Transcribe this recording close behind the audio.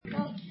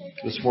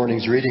This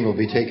morning's reading will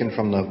be taken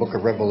from the book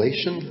of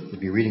Revelation. We'll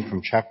be reading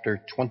from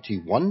chapter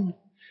 21,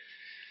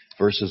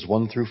 verses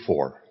 1 through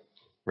 4.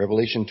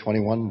 Revelation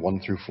 21,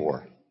 1 through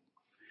 4.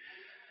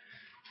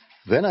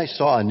 Then I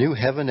saw a new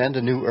heaven and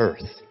a new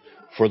earth,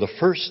 for the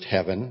first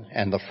heaven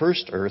and the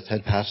first earth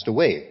had passed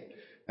away,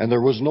 and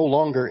there was no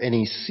longer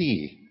any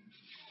sea.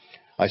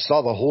 I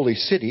saw the holy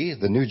city,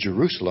 the new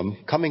Jerusalem,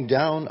 coming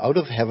down out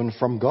of heaven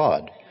from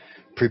God,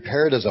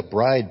 prepared as a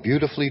bride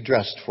beautifully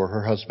dressed for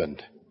her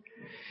husband.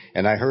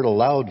 And I heard a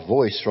loud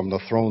voice from the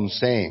throne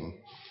saying,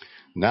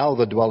 "Now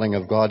the dwelling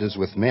of God is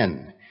with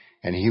men,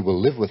 and he will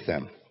live with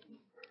them.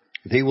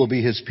 They will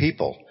be his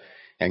people,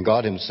 and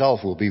God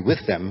himself will be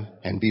with them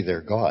and be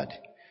their God.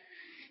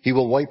 He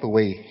will wipe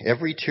away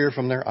every tear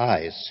from their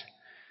eyes.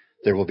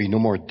 There will be no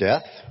more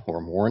death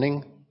or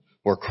mourning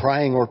or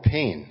crying or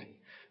pain,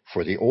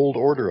 for the old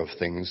order of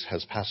things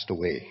has passed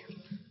away."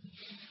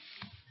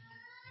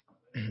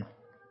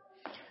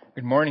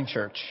 Good morning,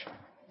 church.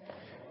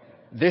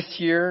 This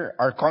year,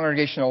 our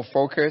congregational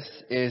focus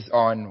is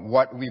on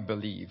what we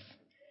believe.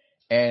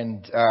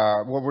 And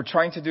what we're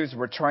trying to do is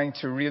we're trying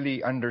to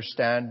really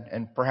understand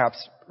and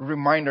perhaps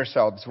remind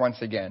ourselves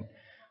once again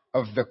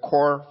of the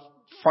core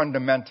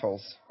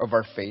fundamentals of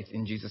our faith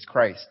in Jesus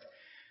Christ.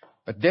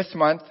 But this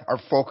month, our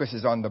focus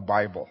is on the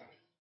Bible.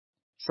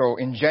 So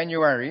in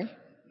January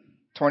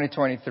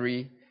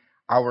 2023,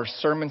 our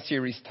sermon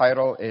series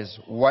title is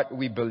What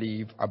We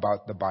Believe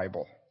About the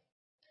Bible.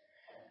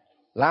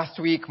 Last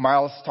week,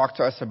 Miles talked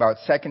to us about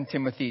 2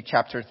 Timothy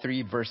chapter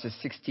 3, verses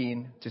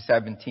 16 to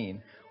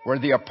 17, where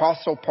the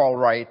Apostle Paul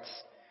writes,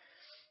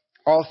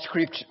 All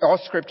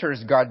scripture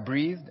is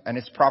God-breathed and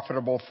is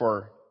profitable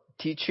for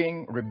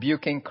teaching,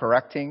 rebuking,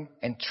 correcting,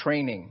 and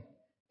training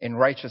in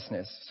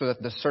righteousness, so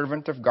that the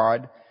servant of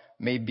God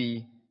may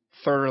be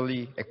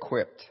thoroughly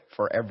equipped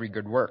for every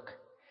good work.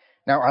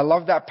 Now, I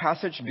love that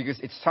passage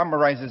because it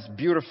summarizes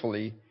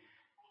beautifully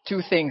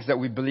two things that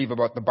we believe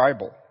about the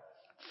Bible.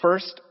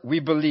 First, we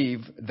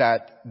believe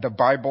that the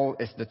Bible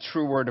is the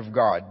true word of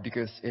God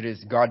because it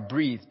is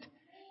God-breathed.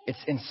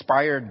 It's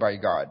inspired by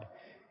God.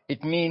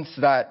 It means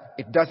that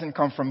it doesn't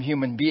come from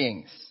human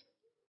beings.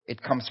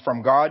 It comes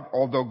from God,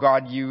 although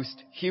God used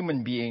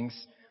human beings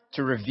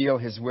to reveal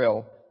his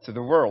will to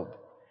the world.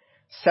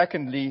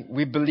 Secondly,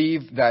 we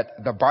believe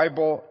that the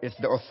Bible is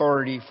the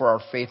authority for our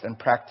faith and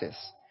practice.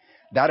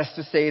 That is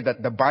to say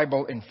that the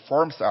Bible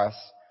informs us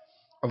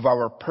of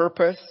our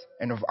purpose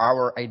and of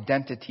our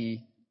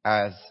identity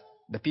as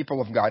the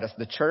people of God, as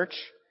the church,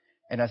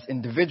 and as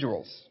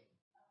individuals.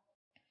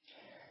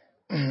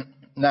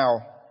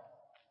 Now,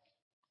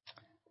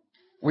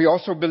 we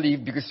also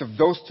believe, because of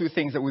those two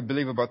things that we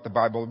believe about the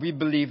Bible, we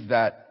believe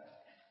that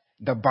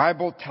the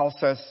Bible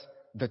tells us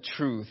the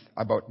truth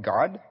about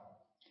God,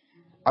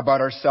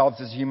 about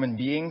ourselves as human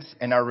beings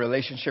and our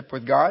relationship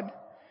with God,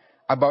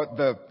 about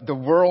the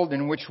world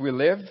in which we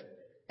live,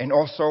 and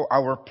also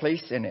our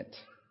place in it.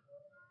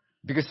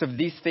 Because of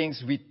these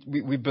things,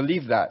 we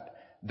believe that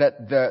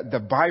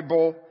the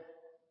Bible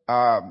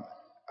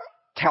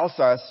tells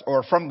us,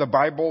 or from the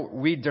Bible,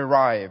 we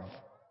derive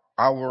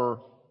our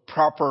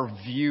proper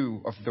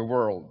view of the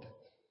world.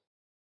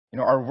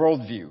 Our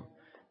worldview.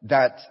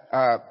 That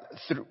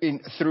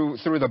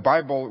through the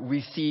Bible,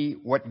 we see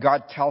what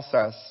God tells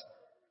us,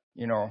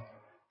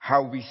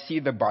 how we see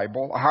the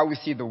Bible, how we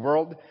see the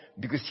world,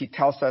 because he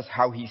tells us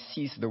how he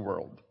sees the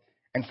world.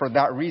 And for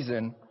that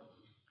reason,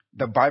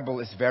 the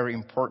Bible is very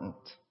important.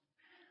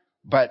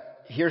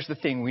 But here's the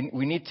thing: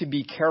 we need to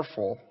be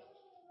careful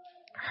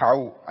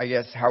how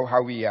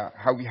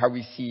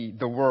we see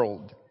the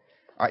world.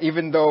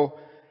 Even though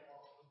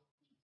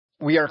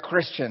we are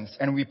Christians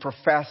and we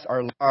profess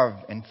our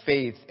love and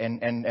faith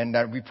and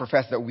that we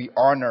profess that we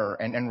honor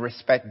and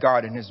respect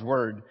God and his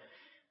word,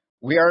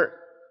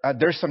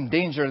 there's some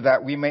danger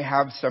that we may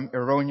have some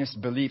erroneous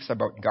beliefs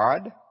about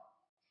God,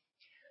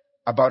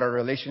 about our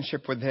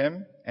relationship with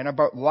him, and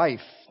about life,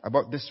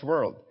 about this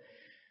world.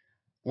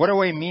 What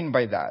do I mean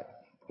by that?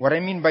 What I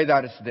mean by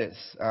that is this.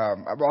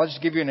 I'll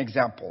just give you an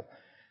example.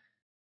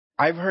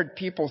 I've heard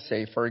people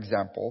say, for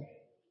example,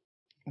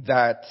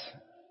 that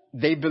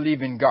they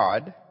believe in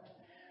God,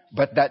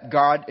 but that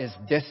God is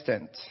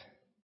distant.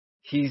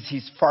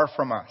 He's far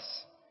from us.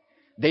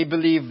 They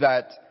believe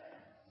that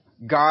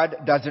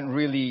God doesn't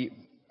really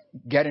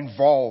get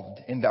involved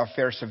in the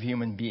affairs of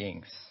human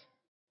beings.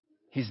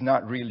 He's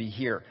not really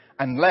here.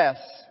 Unless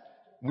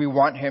we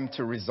want him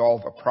to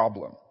resolve a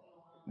problem,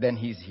 then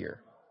he's here.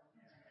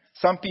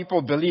 Some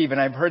people believe,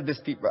 and I have heard this,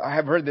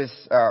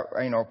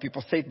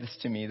 people say this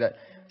to me, that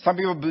some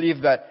people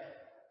believe that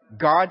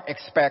God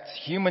expects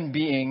human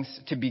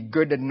beings to be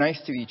good and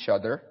nice to each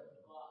other,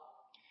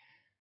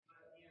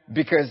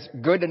 because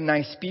good and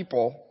nice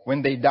people,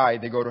 when they die,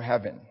 they go to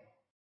heaven.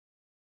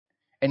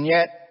 And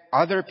yet,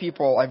 other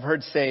people I've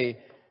heard say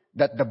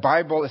that the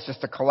Bible is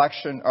just a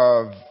collection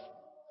of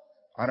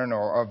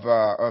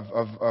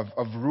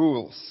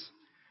rules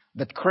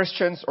that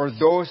Christians or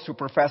those who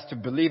profess to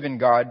believe in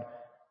God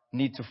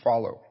need to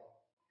follow.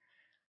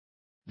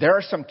 There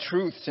are some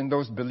truths in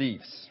those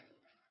beliefs,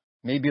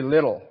 maybe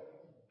little.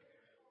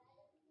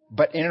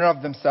 but in and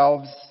of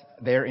themselves,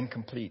 they're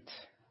incomplete.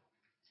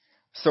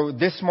 So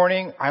this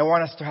morning, I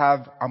want us to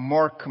have a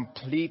more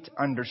complete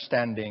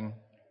understanding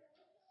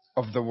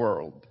of the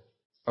world,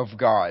 of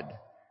God,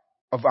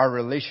 of our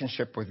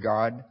relationship with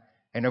God,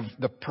 and of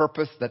the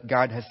purpose that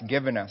God has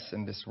given us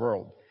in this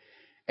world.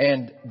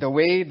 And the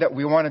way that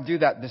we want to do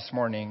that this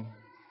morning,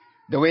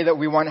 the way that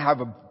we want to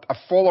have a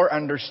fuller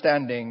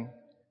understanding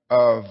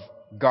of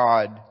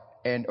God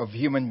and of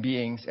human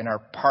beings and our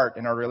part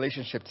in our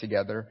relationship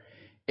together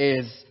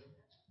is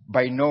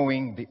by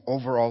knowing the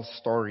overall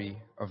story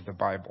of the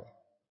Bible.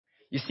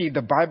 You see,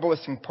 the Bible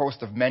is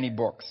composed of many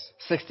books,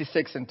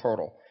 66 in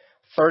total,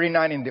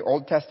 39 in the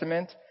Old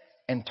Testament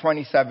and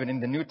 27 in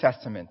the New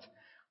Testament.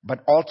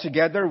 But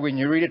altogether, when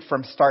you read it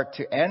from start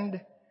to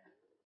end,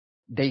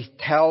 they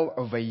tell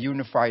of a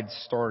unified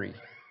story.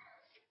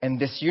 And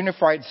this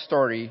unified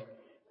story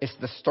is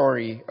the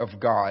story of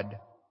God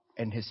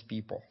and His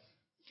people.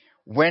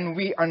 When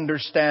we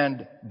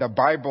understand the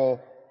Bible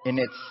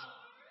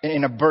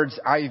in a bird's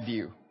eye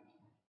view,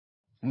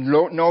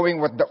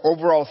 knowing what the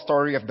overall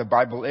story of the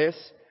Bible is,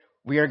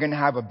 we are going to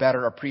have a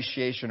better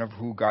appreciation of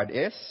who God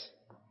is.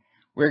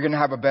 We're going to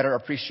have a better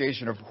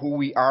appreciation of who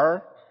we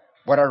are,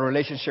 what our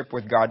relationship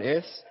with God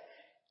is,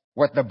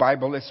 what the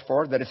Bible is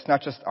for, that it's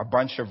not just a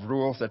bunch of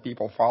rules that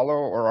people follow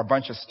or a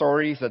bunch of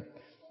stories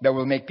that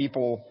will make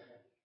people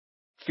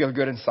feel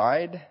good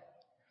inside.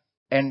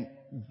 And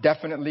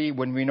definitely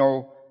when we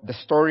know the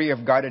story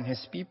of God and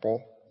His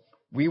people,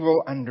 we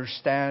will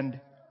understand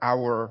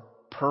our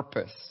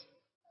purpose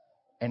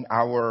and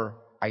our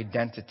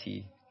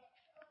identity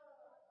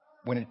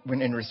when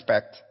in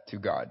respect to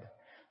God.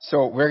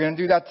 So we're going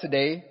to do that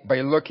today by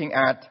looking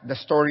at the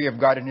story of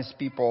God and His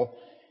people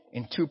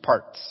in two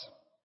parts.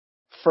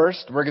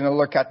 First, we're going to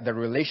look at the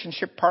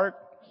relationship part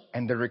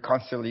and the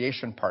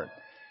reconciliation part.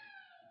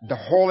 The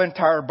whole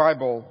entire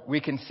Bible,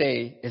 we can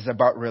say, is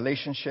about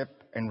relationship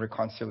and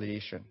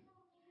reconciliation.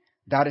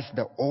 That is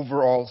the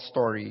overall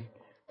story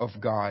of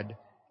God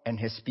and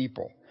His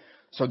people.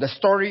 So the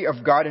story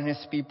of God and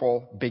His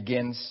people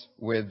begins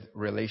with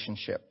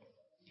relationship.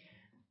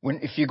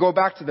 If you go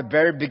back to the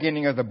very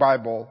beginning of the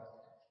Bible,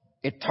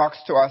 it talks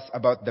to us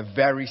about the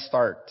very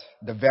start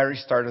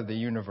of the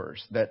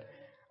universe. That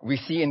we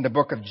see in the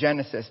book of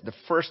Genesis, the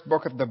first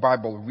book of the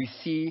Bible, we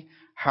see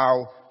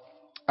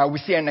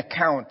an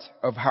account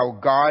of how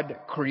God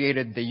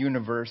created the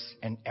universe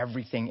and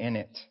everything in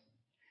it.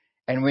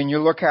 And when you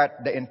look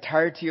at the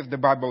entirety of the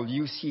Bible,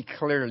 you see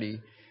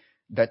clearly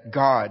that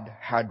God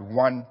had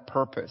one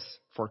purpose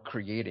for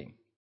creating.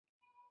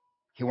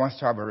 He wants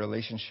to have a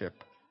relationship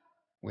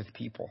with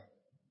people.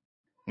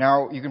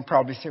 Now, you can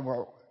probably say,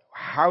 well,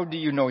 how do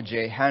you know,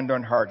 Jay, hand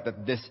on heart,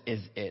 that this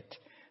is it?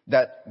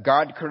 That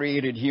God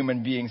created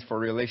human beings for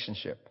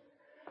relationship?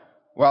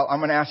 Well, I'm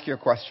going to ask you a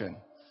question.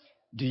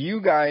 Do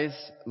you guys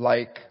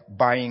like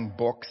buying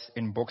books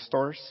in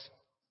bookstores?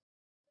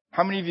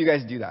 How many of you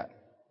guys do that?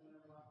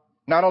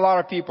 Not a lot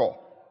of people.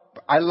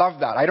 I love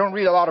that. I don't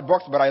read a lot of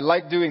books, but I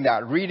like doing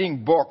that.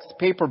 Reading books,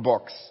 paper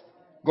books.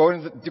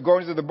 Going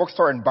to the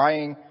bookstore and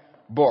buying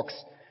books.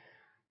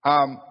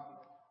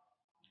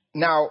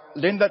 Now,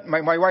 Linda,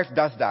 my wife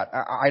does that.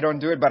 I don't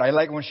do it, but I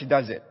like when she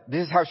does it.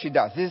 This is how she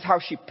does. This is how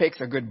she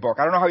picks a good book.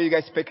 I don't know how you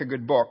guys pick a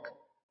good book,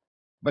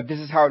 but this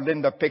is how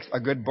Linda picks a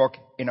good book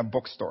in a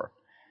bookstore.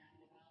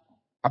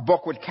 A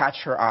book would catch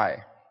her eye.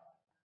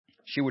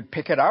 She would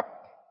pick it up.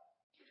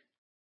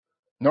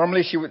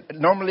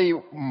 Normally,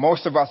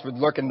 most of us would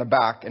look in the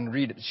back and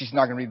read it. She's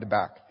not going to read the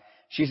back.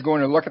 She's going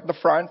to look at the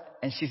front,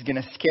 and she's going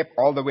to skip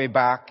all the way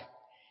back,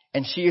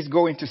 and she is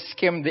going to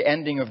skim the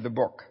ending of the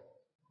book.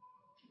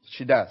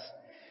 She does.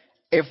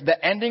 If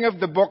the ending of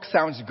the book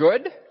sounds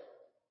good,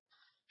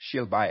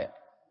 she'll buy it.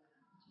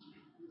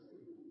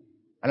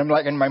 And I'm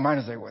like, in my mind,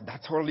 I was like, well,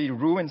 that totally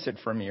ruins it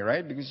for me,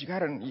 right? Because you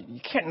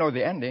can't know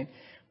the ending.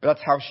 But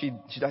that's how she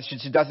does.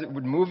 She does it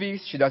with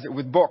movies. She does it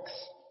with books.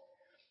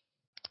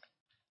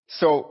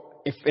 So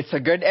if it's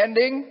a good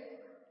ending,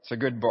 it's a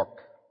good book.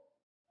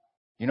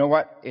 You know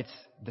what? It's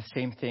the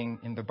same thing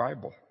in the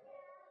Bible.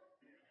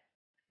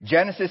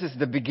 Genesis is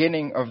the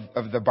beginning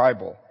of the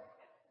Bible.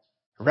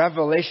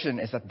 Revelation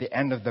is at the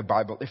end of the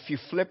Bible. If you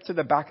flip to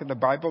the back of the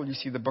Bible, you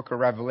see the book of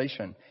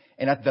Revelation.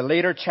 And at the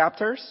later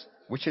chapters,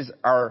 which is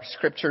our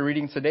scripture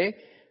reading today,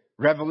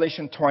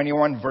 Revelation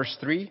 21 verse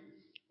 3,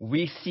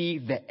 we see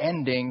the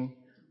ending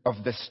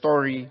of the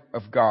story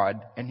of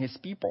God and His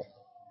people.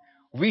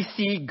 We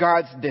see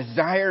God's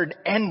desired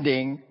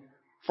ending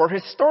for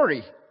His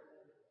story.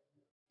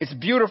 It's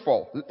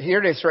beautiful.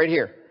 Here it is right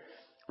here.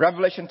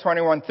 Revelation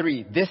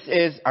 21:3. This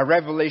is a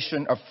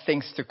revelation of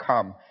things to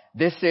come.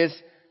 This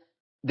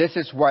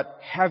is what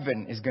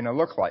heaven is going to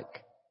look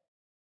like,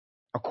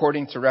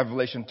 according to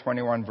Revelation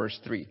 21 verse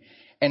 3.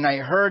 And I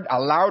heard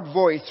a loud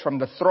voice from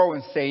the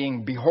throne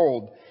saying,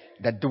 behold,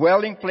 the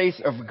dwelling place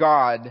of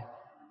God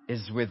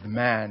is with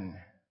man.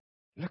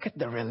 Look at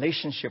the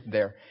relationship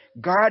there.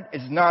 God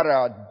is not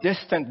a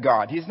distant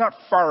God. He's not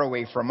far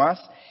away from us.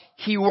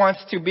 He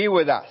wants to be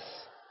with us.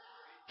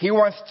 He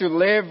wants to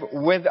live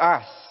with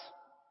us.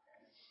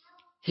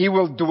 He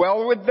will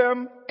dwell with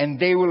them, and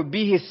they will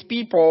be His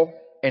people,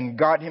 and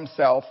God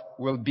Himself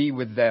will be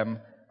with them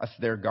as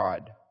their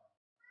God.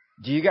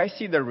 Do you guys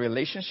see the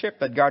relationship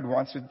that God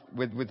wants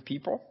with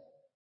people?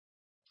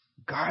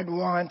 God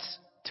wants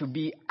to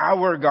be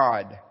our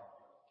God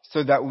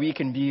so that we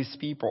can be His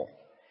people.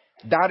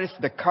 That is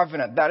the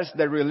covenant. That is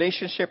the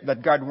relationship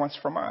that God wants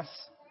from us.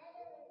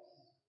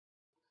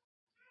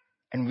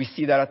 And we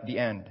see that at the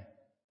end.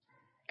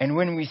 And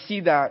when we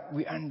see that,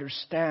 we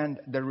understand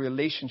the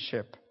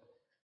relationship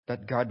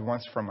that God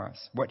wants from us,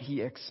 what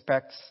He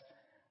expects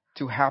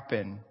to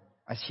happen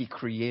as He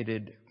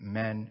created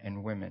men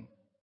and women.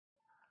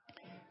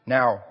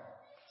 Now,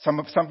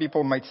 some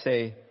people might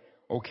say,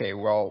 okay,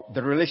 well,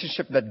 the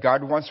relationship that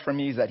God wants from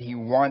me is that He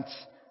wants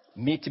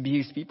me to be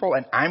His people,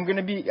 and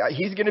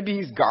He's going to be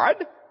His God?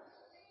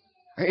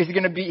 He's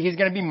going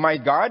to be my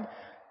God?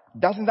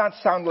 Doesn't that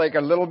sound like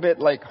a little bit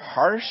like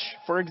harsh,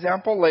 for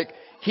example? Like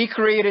He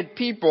created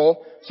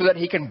people so that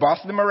He can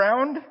boss them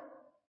around?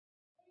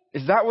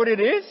 Is that what it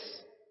is?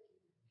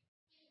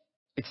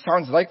 It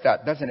sounds like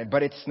that, doesn't it?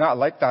 But it's not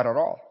like that at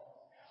all.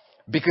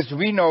 Because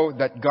we know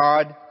that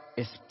God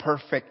is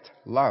perfect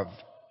love.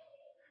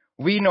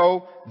 We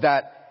know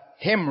that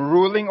Him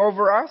ruling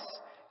over us,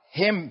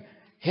 Him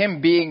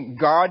being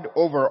God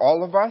over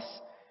all of us,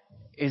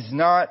 is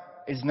not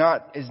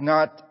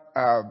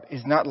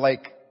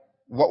like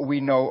what we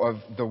know of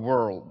the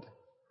world.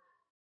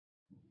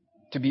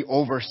 To be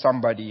over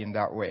somebody in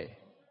that way.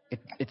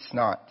 It's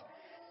not.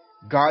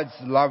 God's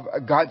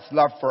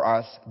love for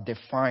us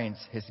defines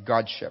His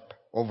Godship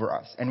over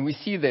us. And we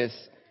see this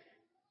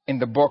in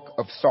the book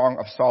of Song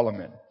of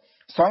Solomon.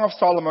 Song of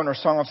Solomon, or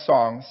Song of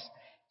Songs,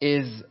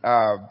 is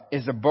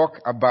a book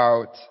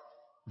about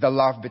the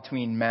love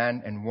between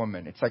man and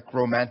woman. It's like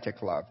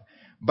romantic love.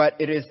 But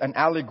it is an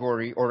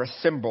allegory or a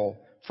symbol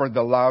for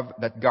the love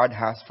that God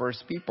has for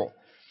His people.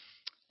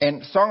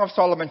 In Song of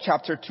Solomon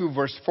chapter 2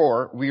 verse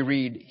 4, we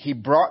read, He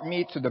brought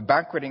me to the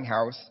banqueting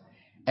house,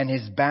 and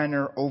His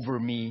banner over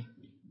me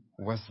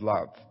was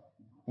love.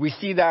 We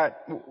see that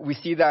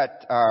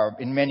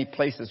in many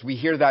places. We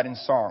hear that in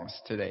songs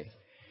today.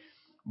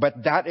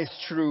 But that is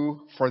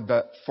true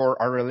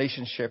for our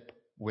relationship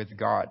with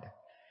God.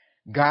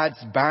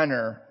 God's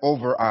banner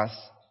over us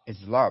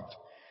is love.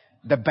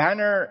 The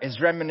banner is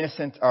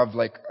reminiscent of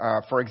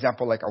for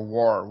example, like a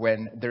war,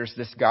 when there's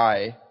this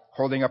guy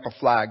holding up a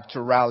flag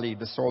to rally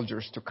the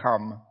soldiers to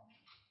come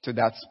to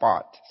that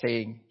spot,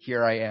 saying,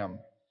 here I am.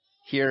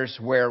 Here's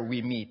where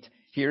we meet.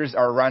 Here's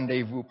our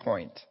rendezvous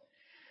point.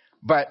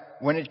 But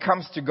when it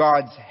comes to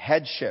God's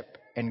headship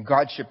and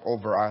Godship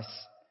over us,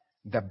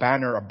 the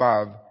banner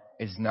above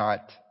is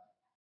not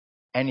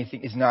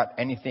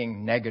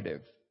anything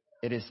negative.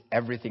 It is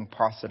everything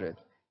positive.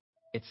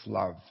 It's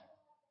love.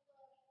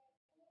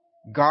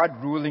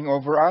 God ruling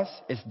over us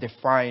is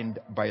defined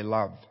by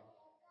love.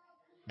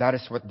 That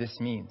is what this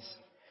means.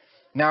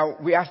 Now,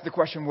 we ask the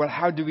question, well,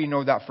 how do we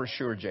know that for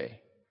sure,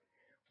 Jay?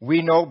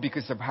 We know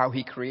because of how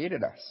He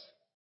created us.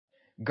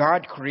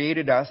 God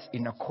created us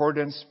in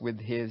accordance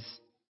with His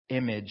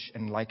image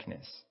and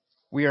likeness.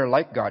 We are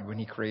like God when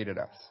He created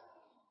us.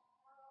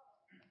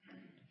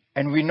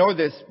 And we know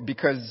this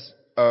because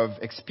of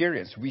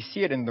experience. We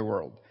see it in the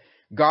world.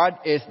 God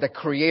is the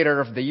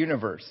creator of the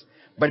universe.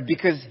 But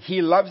because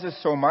He loves us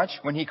so much,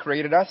 when He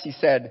created us, He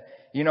said,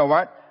 you know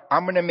what?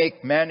 I'm going to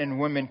make men and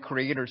women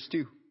creators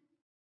too.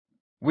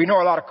 We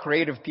know a lot of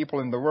creative people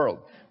in the world.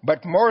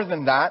 But more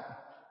than that,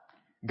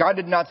 God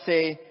did not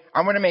say,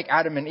 I'm going to make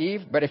Adam and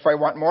Eve, but if I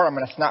want more, I'm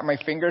going to snap my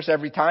fingers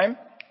every time,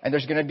 and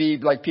there's going to be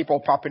like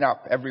people popping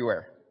up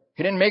everywhere.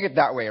 He didn't make it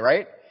that way,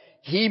 right?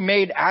 He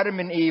made Adam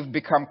and Eve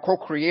become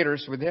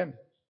co-creators with Him.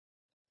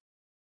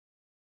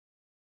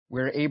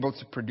 We're able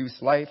to produce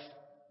life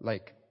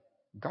like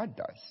God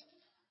does.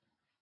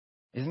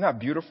 Isn't that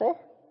beautiful?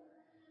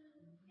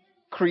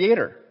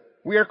 Creator.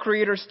 We are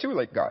creators too,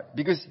 like God,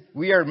 because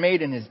we are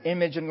made in His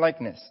image and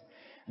likeness.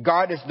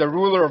 God is the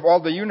ruler of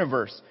all the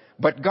universe.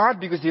 But God,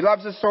 because He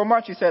loves us so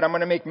much, He said, I'm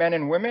going to make men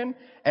and women,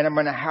 and I'm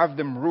going to have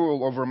them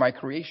rule over my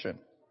creation.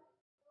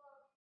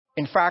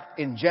 In fact,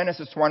 in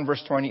Genesis 1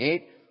 verse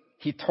 28,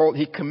 He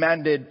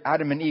commanded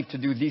Adam and Eve to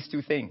do these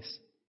two things.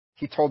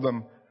 He told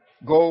them,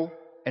 go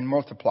and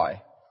multiply,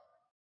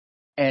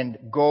 and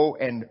go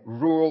and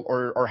rule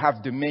or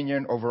have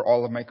dominion over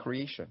all of my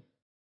creation.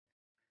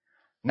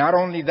 Not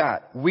only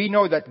that, we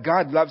know that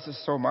God loves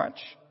us so much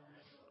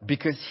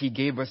because He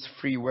gave us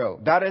free will.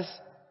 That is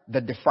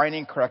the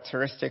defining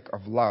characteristic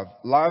of love.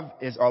 Love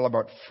is all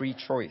about free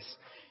choice.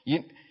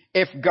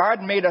 If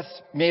God made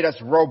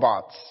us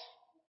robots,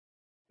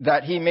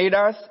 that He made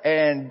us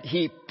and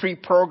He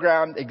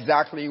pre-programmed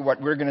exactly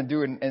what we're going to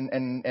do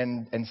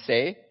and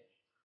say,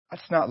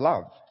 that's not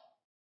love.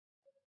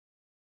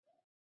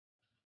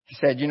 He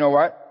said, you know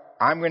what?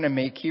 I'm going to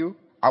make you.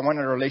 I want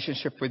a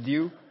relationship with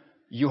you.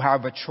 You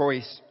have a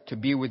choice to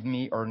be with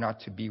me or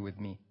not to be with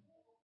me.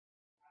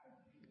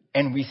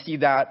 And we see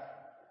that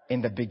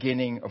in the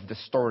beginning of the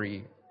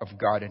story of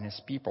God and His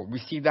people. We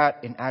see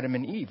that in Adam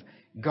and Eve.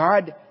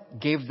 God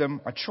gave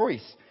them a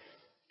choice.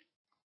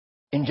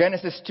 In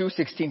Genesis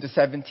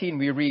 2:16-17,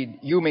 we read,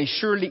 "You may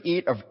surely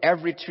eat of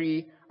every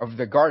tree of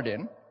the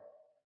garden,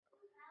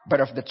 but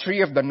of the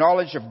tree of the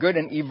knowledge of good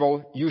and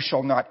evil you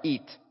shall not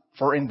eat.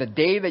 For in the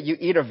day that you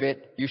eat of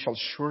it, you shall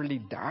surely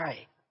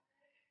die."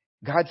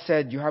 God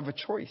said, you have a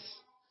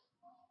choice.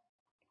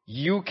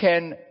 We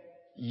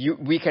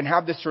can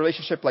have this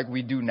relationship like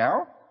we do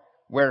now,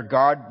 where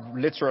God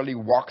literally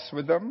walks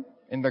with them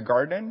in the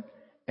garden,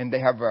 and they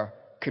have a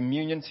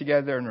communion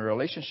together and a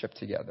relationship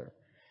together.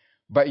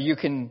 But you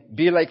can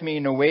be like me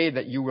in a way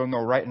that you will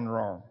know right and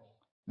wrong.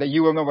 That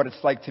you will know what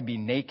it's like to be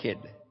naked.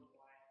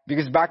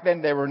 Because back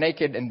then they were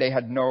naked and they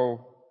had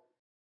no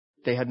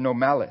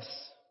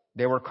malice.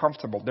 They were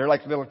comfortable. They're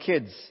like little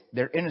kids.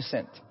 They're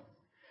innocent.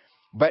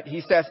 But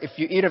he says, if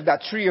you eat of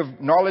that tree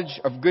of knowledge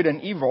of good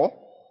and evil,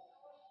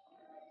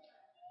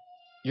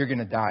 you're going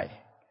to die.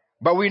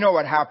 But we know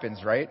what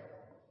happens, right?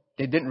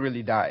 They didn't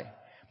really die.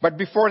 But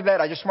before that,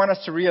 I just want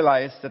us to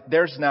realize that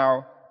there's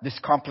now this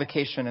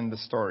complication in the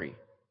story.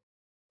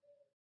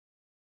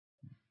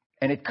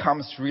 And it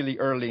comes really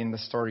early in the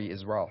story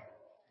as well.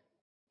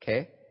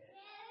 Okay?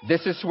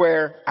 This is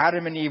where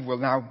Adam and Eve will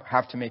now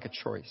have to make a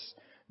choice.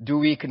 Do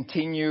we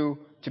continue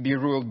to be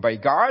ruled by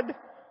God,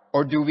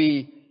 or do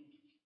we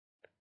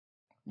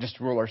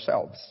just rule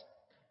ourselves?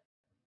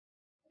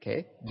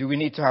 Okay? Do we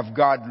need to have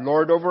God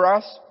lord over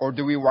us, or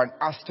do we want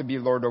us to be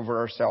lord over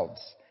ourselves?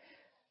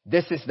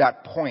 This is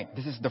that point.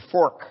 This is the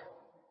fork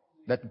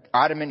that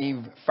Adam and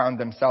Eve found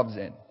themselves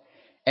in.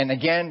 And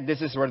again,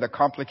 this is where the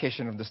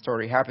complication of the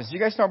story happens. You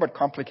guys know about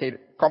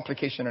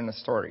complication in a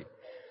story.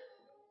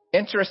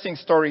 Interesting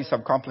stories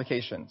have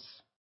complications.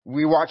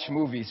 We watch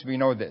movies, we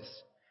know this.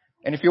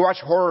 And if you watch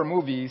horror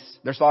movies,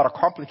 there's a lot of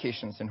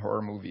complications in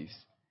horror movies.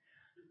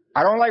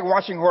 I don't like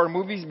watching horror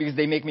movies because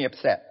they make me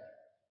upset.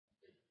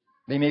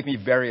 They make me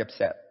very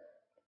upset.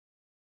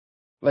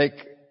 Like,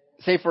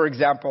 say for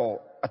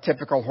example, a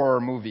typical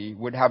horror movie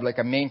would have like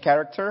a main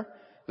character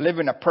live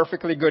in a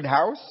perfectly good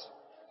house,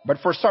 but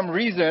for some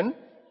reason,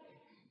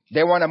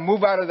 they want to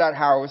move out of that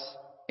house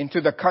into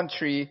the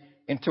country,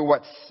 into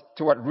what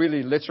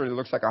really literally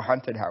looks like a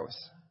haunted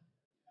house.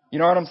 You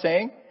know what I'm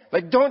saying?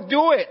 Like, don't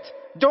do it.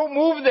 Don't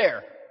move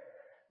there.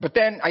 But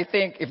then I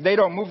think if they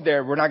don't move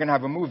there, we're not going to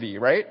have a movie,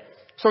 right?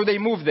 So they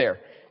move there.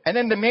 And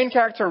then the main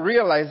character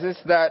realizes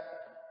that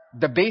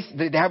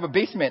they have a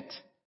basement,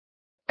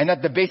 and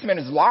that the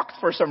basement is locked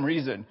for some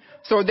reason.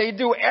 So they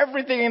do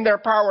everything in their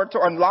power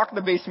to unlock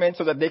the basement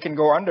so that they can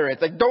go under it.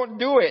 Like, don't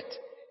do it.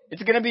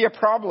 It's going to be a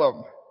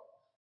problem.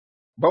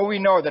 But we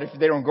know that if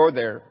they don't go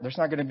there, there's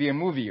not going to be a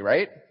movie,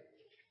 right?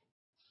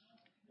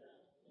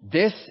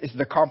 This is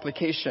the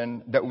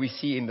complication that we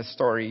see in the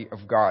story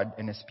of God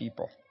and His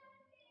people.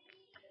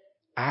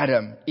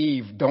 Adam,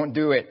 Eve, don't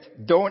do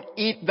it. Don't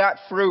eat that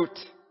fruit.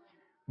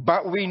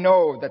 But we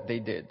know that they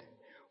did.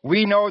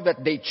 We know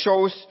that they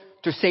chose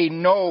to say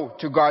no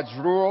to God's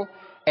rule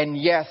and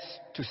yes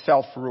to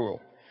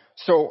self-rule.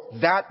 So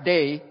that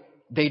day,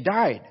 they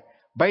died.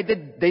 But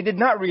they did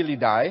not really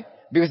die,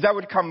 because that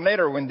would come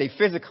later when they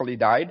physically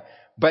died.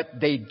 But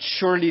they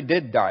surely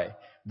did die,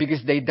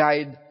 because they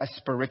died a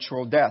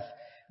spiritual death.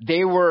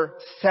 They were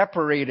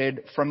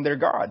separated from their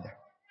God.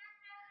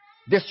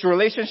 This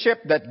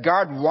relationship that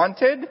God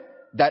wanted,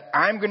 that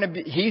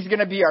He's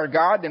gonna be our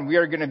God and we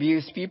are gonna be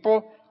His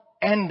people,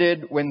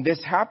 ended when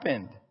this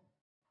happened.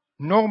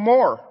 No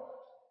more.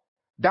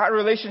 That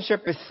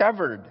relationship is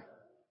severed.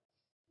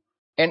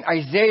 And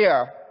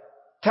Isaiah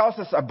tells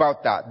us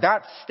about that.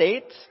 That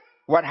states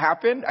what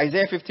happened.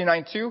 Isaiah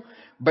 59:2.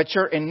 But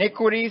your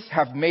iniquities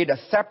have made a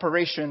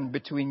separation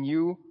between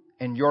you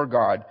and your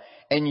God,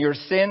 and your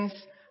sins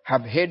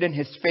have hidden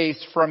His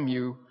face from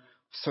you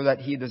so that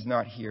He does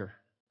not hear.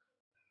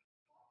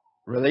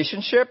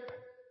 Relationship,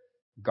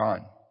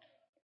 gone.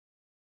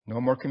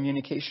 No more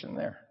communication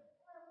there.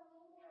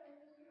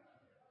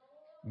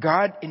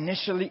 God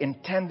initially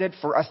intended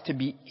for us to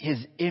be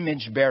His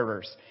image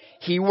bearers.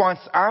 He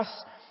wants us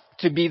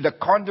to be the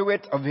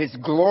conduit of His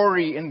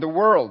glory in the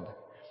world.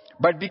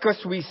 But because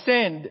we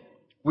sinned,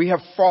 we have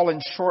fallen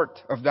short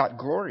of that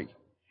glory.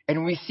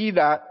 And we see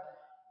that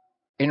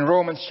in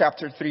Romans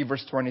chapter 3,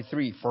 verse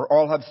 23. For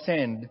all have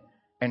sinned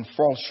and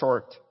fall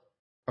short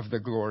of the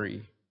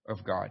glory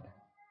of God.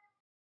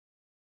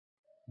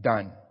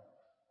 Done.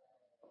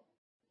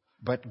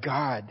 But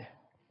God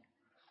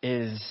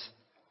is...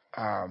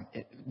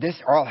 this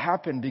all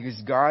happened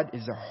because God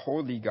is a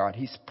holy God.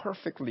 He's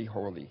perfectly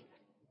holy.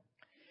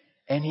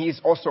 And He is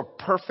also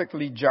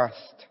perfectly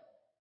just.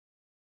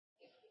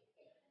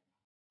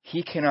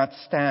 He cannot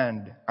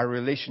stand a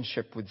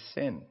relationship with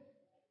sin.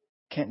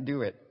 Can't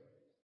do it.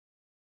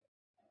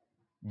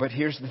 But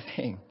here's the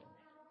thing.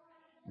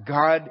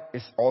 God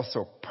is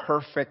also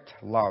perfect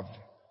love.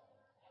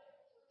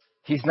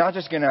 He's not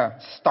just going to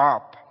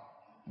stop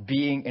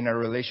being in a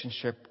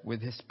relationship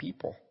with His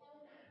people,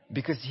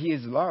 because He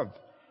is love.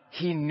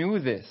 He knew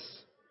this.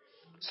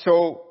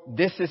 So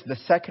this is the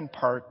second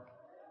part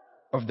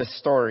of the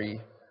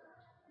story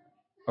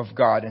of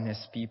God and His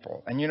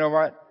people. And you know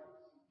what?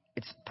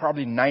 It's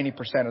probably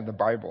 90% of the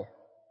Bible.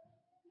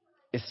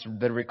 It's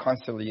the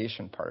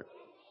reconciliation part.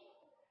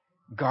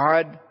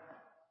 God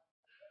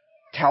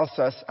tells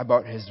us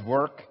about his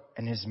work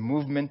and his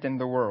movement in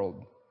the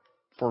world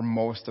for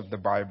most of the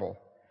Bible,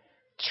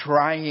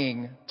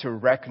 trying to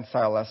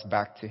reconcile us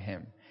back to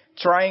him,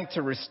 trying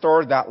to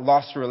restore that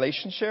lost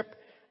relationship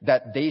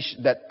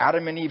that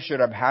Adam and Eve should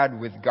have had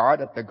with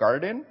God at the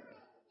garden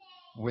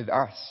with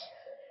us.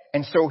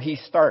 And so he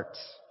starts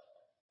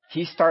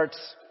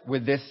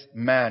with this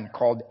man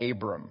called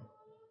Abram.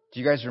 Do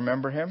you guys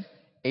remember him?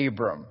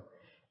 Abram.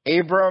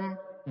 Abram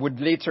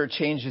would later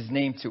change his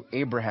name to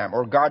Abraham,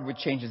 or God would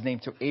change his name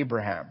to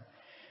Abraham.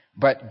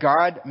 But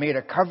God made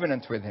a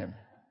covenant with him.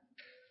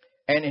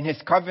 And in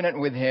his covenant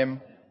with him,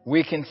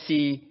 we can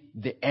see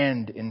the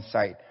end in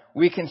sight.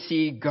 We can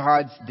see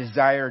God's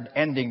desired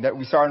ending that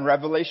we saw in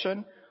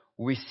Revelation.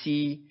 We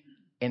see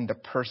in the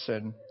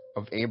person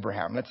of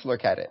Abraham. Let's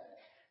look at it.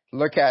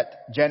 Look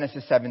at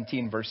Genesis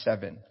 17, verse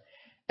 7.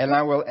 And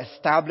I will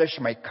establish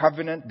my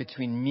covenant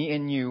between me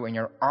and you and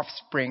your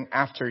offspring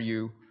after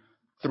you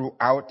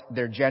throughout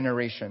their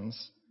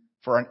generations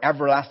for an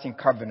everlasting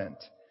covenant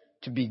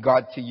to be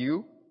God to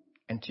you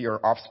and to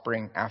your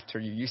offspring after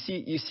you. You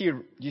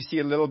see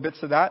a little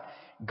bits of that?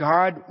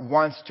 God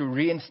wants to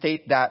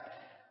reinstate that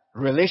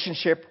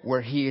relationship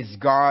where he is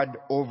God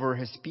over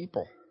his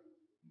people.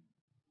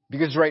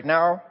 Because right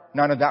now,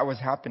 none of that was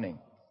happening.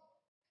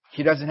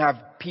 He doesn't have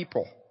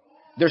people.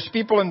 There's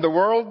people in the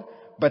world,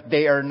 but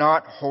they are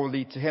not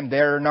holy to him. They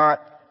are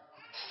not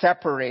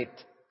separate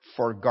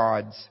for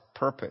God's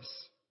purpose.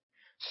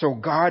 So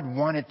God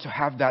wanted to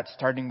have that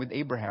starting with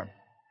Abraham.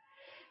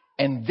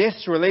 And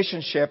this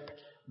relationship,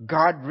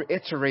 God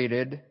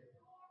reiterated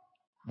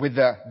with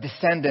the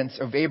descendants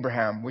of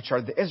Abraham, which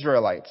are the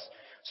Israelites.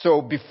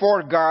 So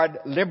before God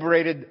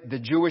liberated the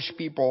Jewish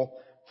people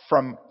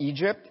from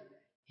Egypt,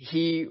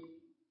 he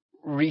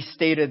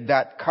restated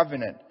that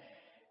covenant.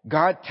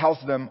 God tells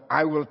them,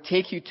 I will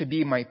take you to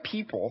be my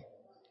people,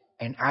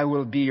 and I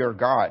will be your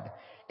God.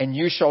 And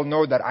you shall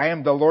know that I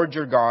am the Lord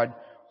your God,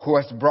 who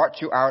has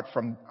brought you out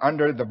from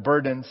under the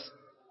burdens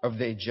of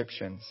the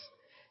Egyptians.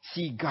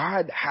 See,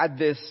 God had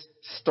this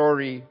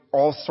story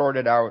all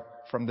sorted out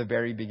from the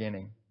very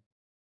beginning.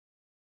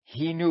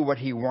 He knew what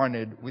he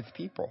wanted with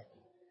people.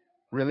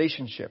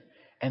 Relationship.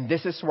 And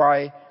this is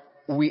why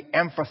we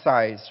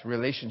emphasize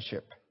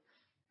relationship.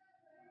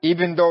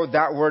 Even though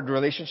that word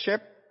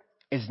relationship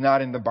is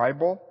not in the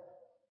Bible,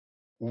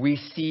 we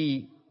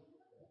see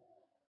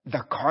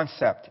the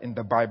concept in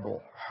the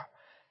Bible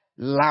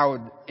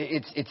loud.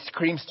 It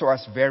screams to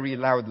us very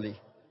loudly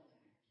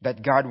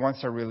that God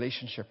wants a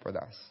relationship with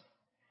us,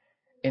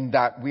 in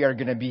that we are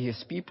going to be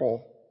his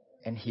people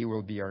and he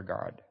will be our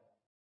God.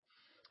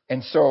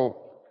 And so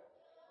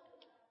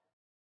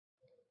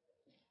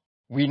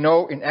we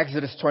know in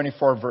Exodus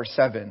 24 verse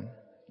 7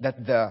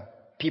 that the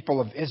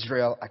people of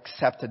Israel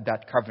accepted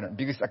that covenant,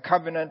 because a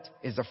covenant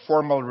is a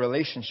formal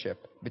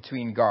relationship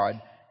between God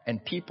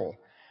and people.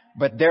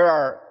 But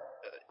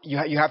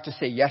you have to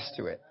say yes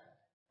to it.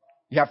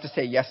 You have to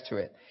say yes to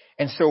it.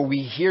 And so we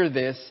hear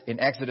this in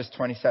Exodus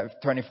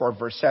 24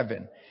 verse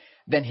 7.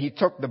 Then he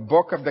took the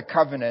book of the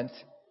covenant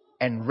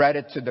and read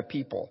it to the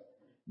people.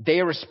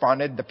 They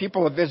responded, the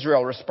people of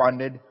Israel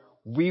responded,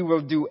 we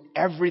will do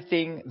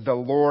everything the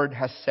Lord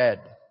has said.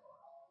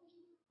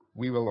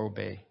 We will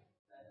obey.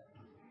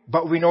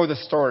 But we know the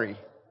story.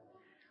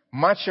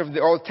 Much of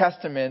the Old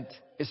Testament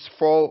is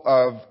full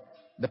of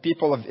the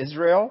people of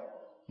Israel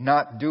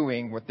not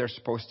doing what they're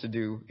supposed to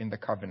do in the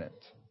covenant.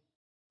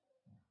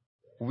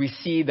 We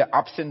see the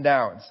ups and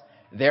downs.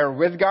 They're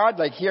with God,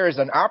 like here is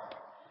an up.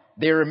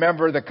 They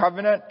remember the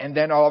covenant, and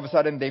then all of a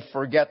sudden they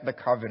forget the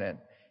covenant.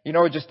 You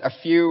know, just a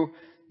few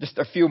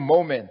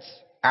moments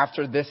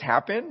after this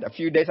happened, a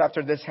few days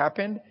after this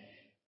happened,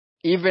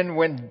 even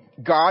when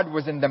God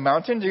was in the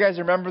mountain, do you guys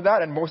remember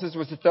that? And Moses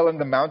was still in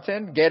the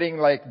mountain, getting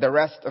like the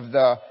rest of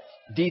the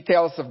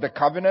details of the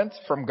covenant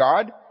from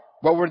God.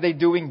 What were they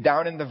doing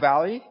down in the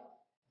valley?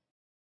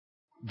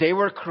 They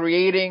were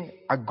creating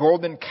a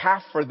golden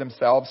calf for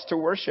themselves to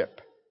worship.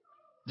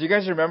 Do you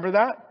guys remember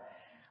that?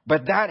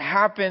 But that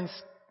happens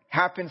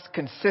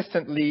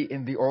consistently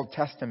in the Old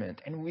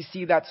Testament. And we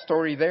see that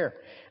story there.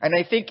 And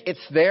I think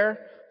it's there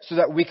so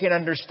that we can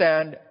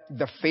understand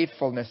the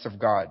faithfulness of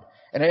God.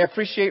 And I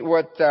appreciate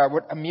what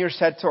Amir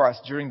said to us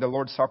during the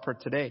Lord's Supper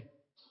today.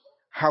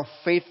 How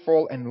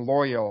faithful and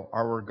loyal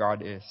our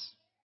God is.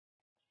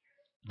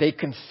 They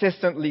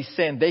consistently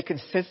sin. They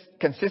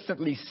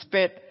consistently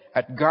spit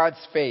at God's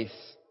face,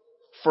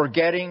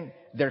 forgetting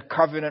their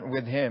covenant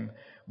with him.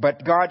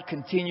 But God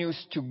continues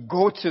to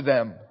go to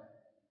them,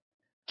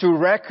 to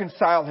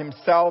reconcile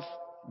himself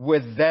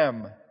with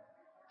them,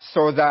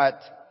 so that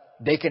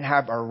they can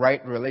have a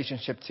right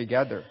relationship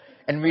together.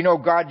 And we know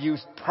God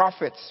used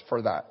prophets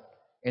for that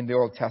in the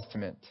Old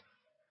Testament.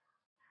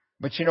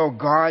 But you know,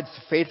 God's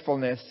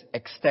faithfulness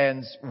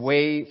extends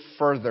way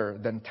further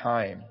than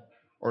time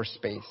or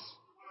space.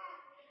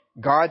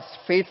 God's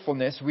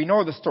faithfulness, we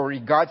know the story,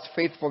 God's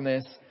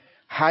faithfulness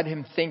had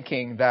him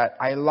thinking that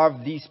I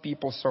love these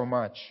people so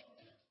much,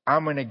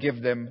 I'm going to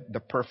give them the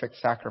perfect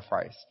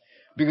sacrifice.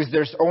 Because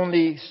there's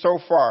only so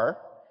far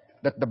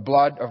that the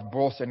blood of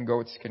bulls and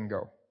goats can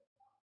go.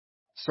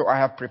 So I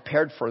have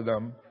prepared for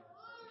them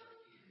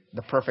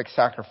the perfect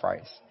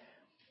sacrifice.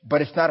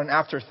 But it's not an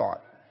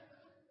afterthought.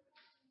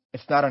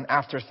 It's not an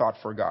afterthought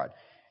for God.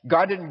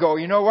 God didn't go,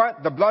 you know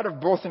what? The blood of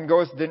bulls and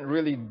goats doesn't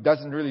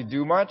really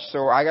do much,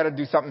 so I got to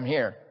do something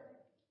here.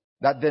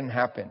 That didn't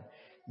happen.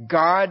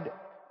 God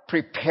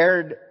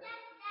prepared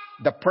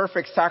the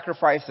perfect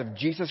sacrifice of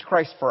Jesus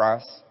Christ for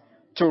us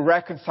to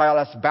reconcile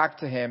us back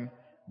to Him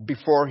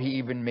before He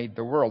even made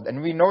the world.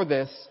 And we know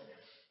this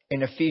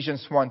in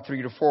Ephesians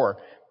 1:3-4.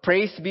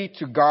 Praise be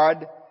to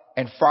God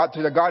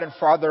to the God and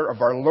Father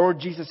of our Lord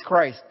Jesus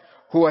Christ,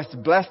 who has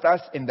blessed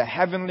us in the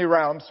heavenly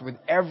realms with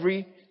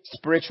every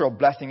spiritual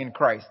blessing in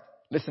Christ.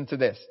 Listen to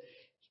this.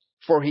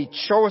 For He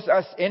chose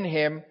us in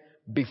Him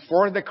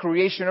before the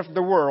creation of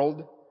the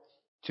world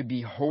to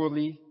be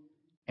holy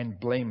and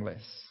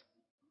blameless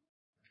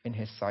in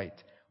His sight.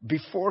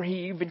 Before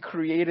He even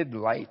created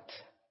light.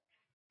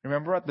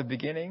 Remember at the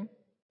beginning?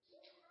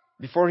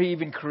 Before He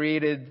even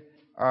created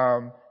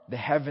the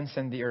heavens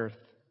and the earth,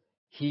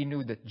 He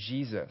knew that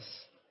Jesus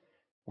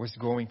was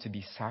going to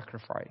be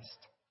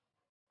sacrificed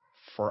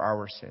for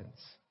our sins.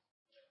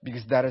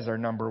 Because that is our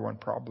number one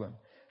problem.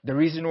 The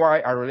reason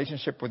why our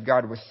relationship with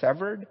God was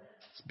severed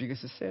is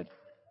because of sin.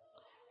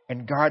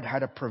 And God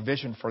had a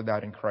provision for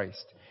that in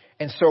Christ.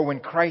 And so when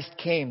Christ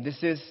came,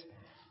 this is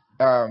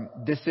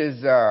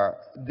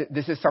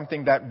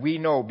something that we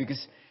know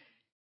because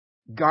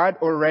God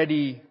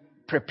already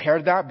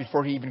prepared that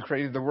before He even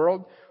created the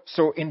world.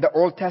 So in the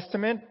Old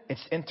Testament,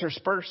 it's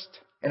interspersed.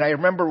 And I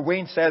remember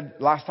Wayne said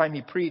last time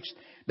he preached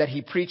that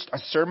he preached a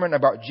sermon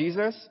about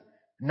Jesus,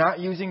 not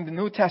using the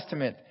New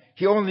Testament.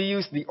 He only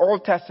used the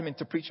Old Testament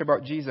to preach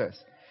about Jesus.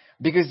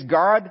 Because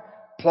God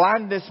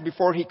planned this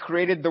before He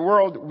created the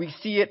world. We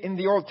see it in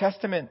the Old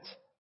Testament.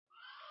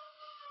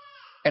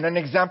 And an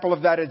example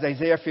of that is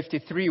Isaiah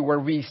 53, where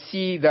we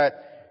see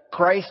that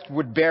Christ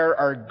would bear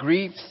our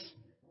griefs,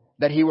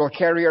 that He will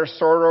carry our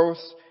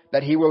sorrows,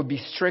 that He will be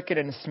stricken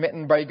and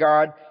smitten by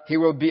God. He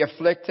will be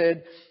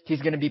afflicted.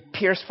 He's going to be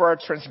pierced for our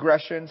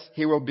transgressions.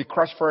 He will be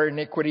crushed for our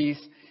iniquities.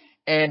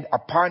 And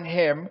upon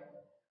Him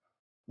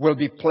will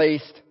be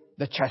placed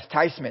the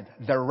chastisement,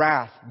 the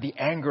wrath, the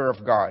anger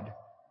of God.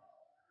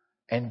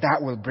 And that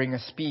will bring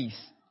us peace.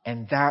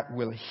 And that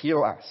will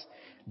heal us.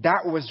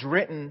 That was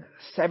written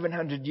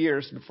 700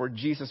 years before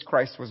Jesus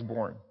Christ was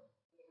born.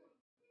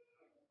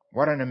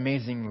 What an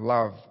amazing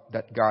love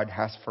that God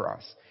has for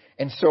us.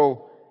 And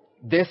so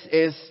this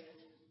is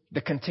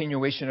the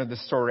continuation of the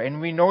story. And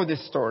we know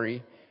this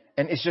story.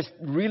 And it's just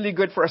really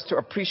good for us to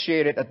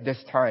appreciate it at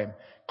this time.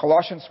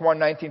 Colossians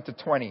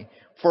 1:19-20.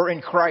 For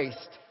in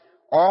Christ,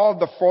 all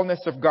the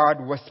fullness of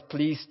God was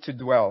pleased to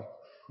dwell.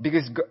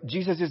 Because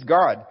Jesus is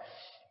God.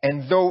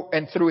 And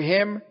through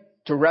Him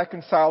to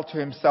reconcile to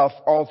Himself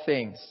all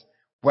things,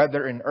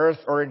 whether in earth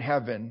or in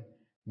heaven,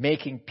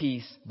 making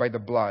peace by the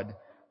blood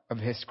of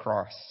His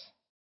cross.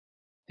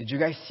 Did you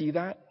guys see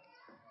that?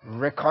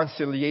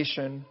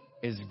 Reconciliation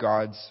is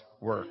God's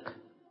work.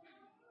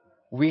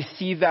 We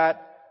see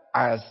that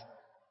as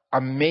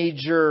a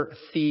major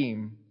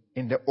theme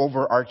in the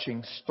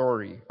overarching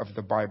story of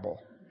the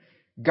Bible.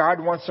 God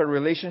wants a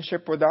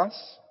relationship with us.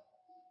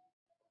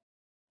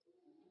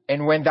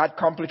 And when that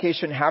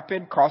complication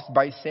happened, caused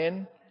by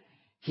sin,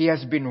 He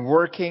has been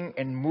working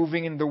and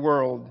moving in the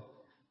world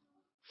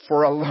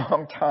for a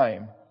long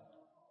time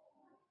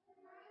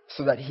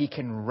so that He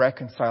can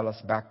reconcile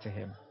us back to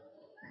Him.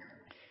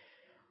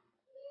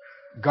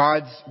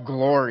 God's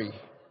glory,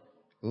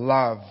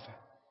 love,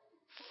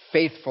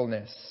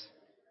 faithfulness,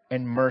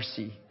 and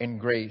mercy and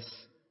grace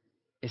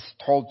is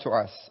told to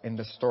us in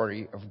the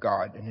story of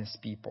God and His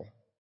people.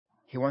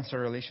 He wants a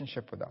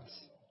relationship with us.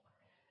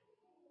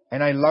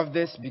 And I love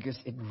this because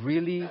it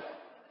really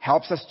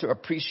helps us to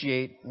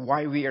appreciate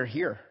why we are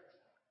here.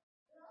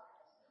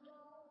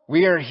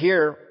 We are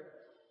here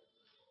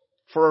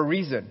for a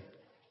reason.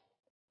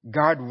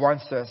 God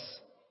wants us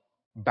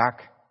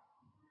back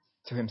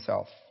to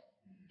Himself.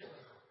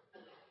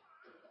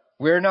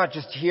 We're not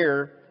just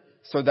here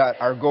so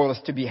that our goal is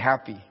to be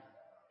happy.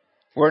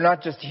 We're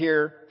not just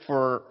here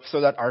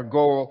so that our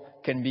goal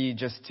can be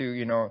just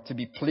to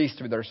be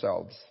pleased with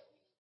ourselves.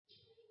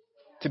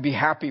 To be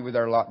happy with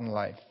our lot in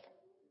life.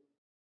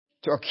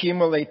 To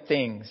accumulate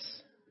things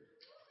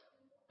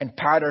and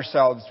pat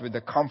ourselves with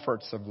the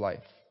comforts of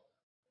life.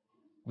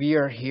 We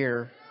are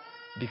here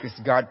because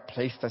God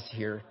placed us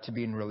here to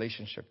be in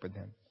relationship with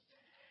Him.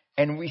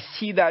 And we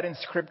see that in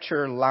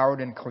Scripture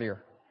loud and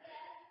clear.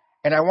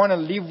 And I want to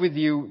leave with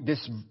you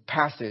this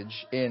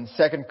passage in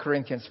 2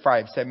 Corinthians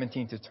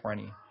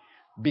 5:17-20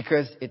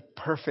 because it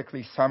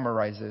perfectly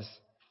summarizes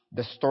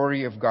the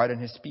story of God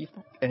and His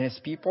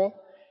people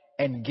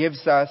and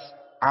gives us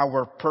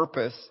our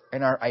purpose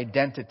and our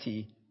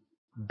identity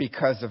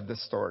because of the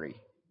story.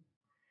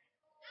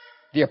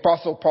 The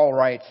Apostle Paul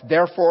writes,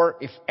 "Therefore,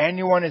 if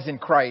anyone is in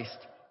Christ,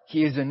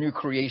 he is a new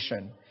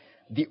creation.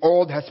 The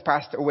old has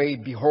passed away.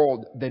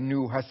 Behold, the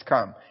new has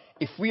come."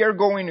 If we are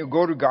going to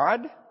go to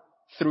God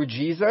through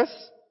Jesus,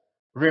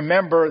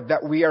 remember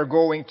that we are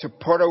going to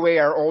put away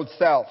our old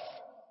self.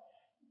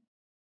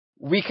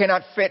 We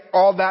cannot fit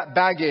all that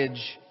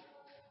baggage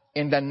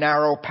in the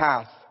narrow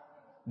path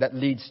that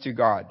leads to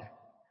God.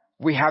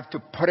 We have to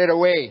put it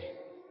away.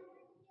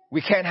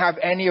 We can't have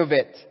any of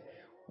it.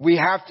 We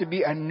have to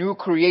be a new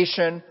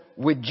creation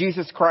with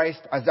Jesus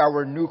Christ as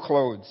our new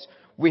clothes.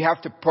 We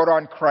have to put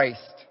on Christ.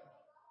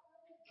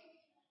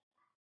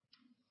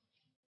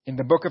 In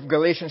the book of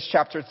Galatians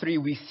chapter 3,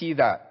 we see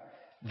that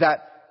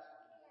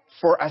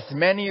for as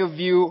many of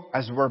you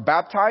as were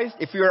baptized,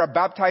 if you're a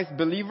baptized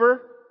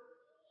believer,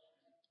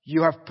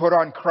 you have put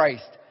on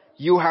Christ.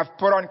 You have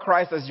put on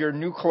Christ as your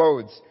new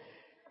clothes.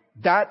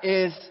 That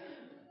is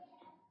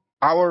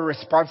our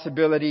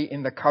responsibility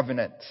in the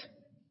covenant.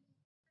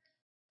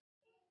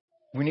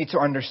 We need to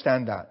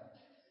understand that.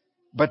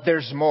 But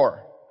there's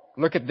more.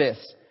 Look at this.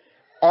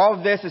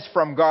 All this is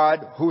from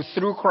God, who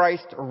through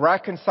Christ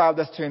reconciled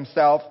us to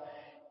himself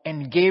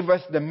and gave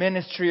us the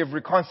ministry of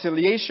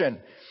reconciliation.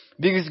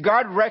 Because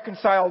God's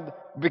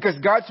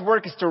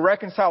work is to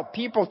reconcile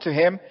people to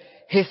him,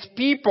 his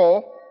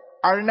people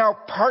are now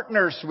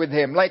partners with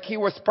him, like he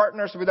was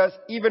partners with us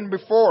even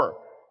before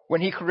when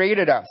he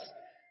created us.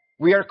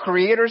 We are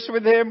creators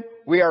with him.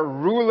 We are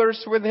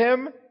rulers with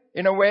him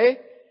in a way,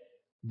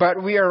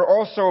 but we are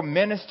also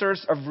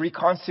ministers of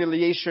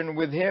reconciliation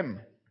with him.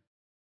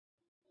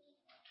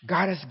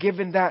 God has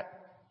given that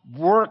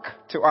work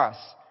to us.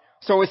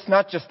 So it's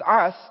not just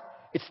us,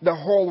 it's the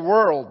whole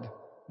world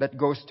that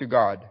goes to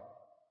God.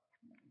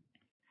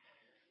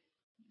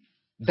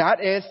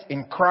 That is,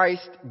 in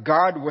Christ,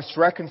 God was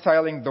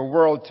reconciling the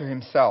world to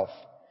himself,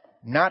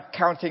 not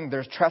counting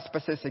their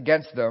trespasses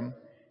against them,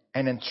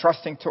 and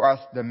entrusting to us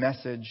the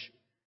message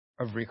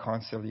of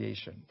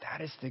reconciliation.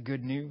 That is the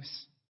good news.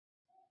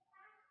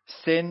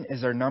 Sin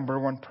is our number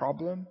one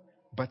problem,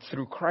 but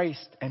through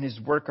Christ and his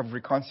work of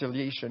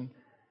reconciliation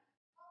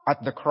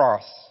at the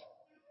cross,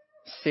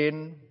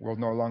 sin will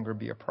no longer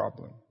be a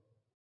problem.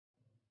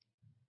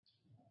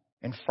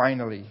 And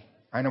finally,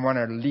 I don't want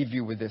to leave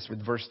you with this,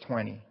 with verse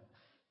 20.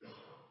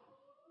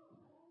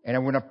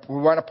 And we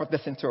want to put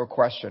this into a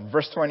question.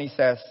 Verse 20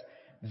 says,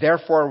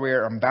 therefore we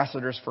are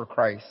ambassadors for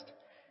Christ,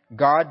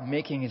 God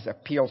making his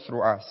appeal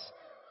through us.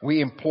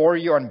 We implore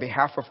you on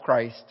behalf of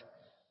Christ,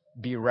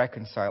 be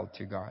reconciled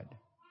to God.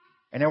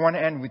 And I want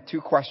to end with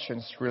two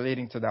questions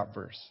relating to that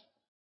verse.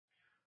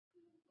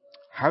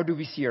 How do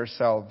we see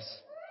ourselves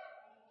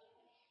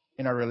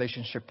in our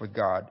relationship with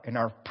God and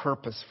our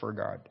purpose for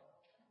God?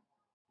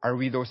 Are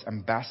we those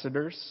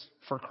ambassadors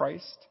for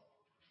Christ,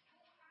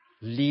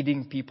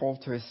 leading people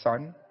to his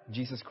Son,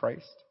 Jesus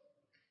Christ?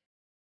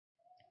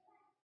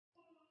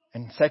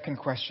 And second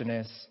question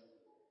is,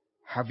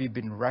 have you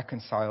been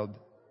reconciled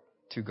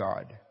to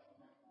God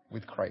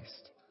with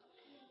Christ?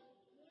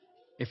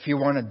 If you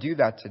want to do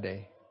that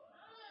today,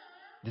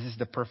 this is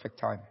the perfect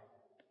time.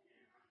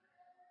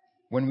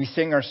 When we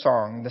sing our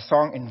song, the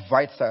song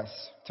invites us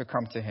to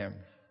come to him.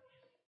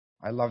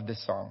 I love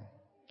this song.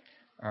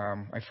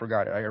 I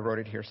forgot it. I wrote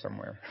it here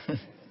somewhere.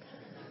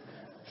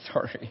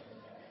 Sorry.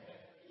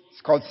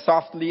 It's called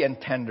Softly and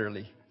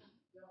Tenderly.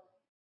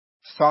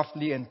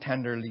 Softly and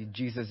tenderly,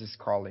 Jesus is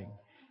calling.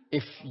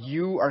 If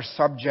you are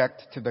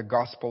subject to the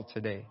gospel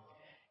today,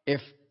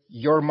 if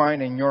your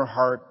mind and your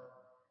heart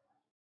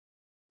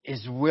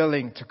is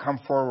willing to come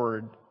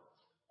forward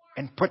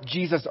and put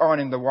Jesus on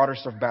in the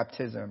waters of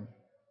baptism,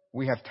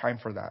 we have time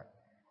for that.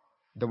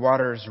 The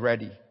water is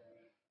ready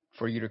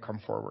for you to come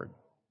forward.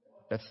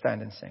 Let's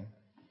stand and sing.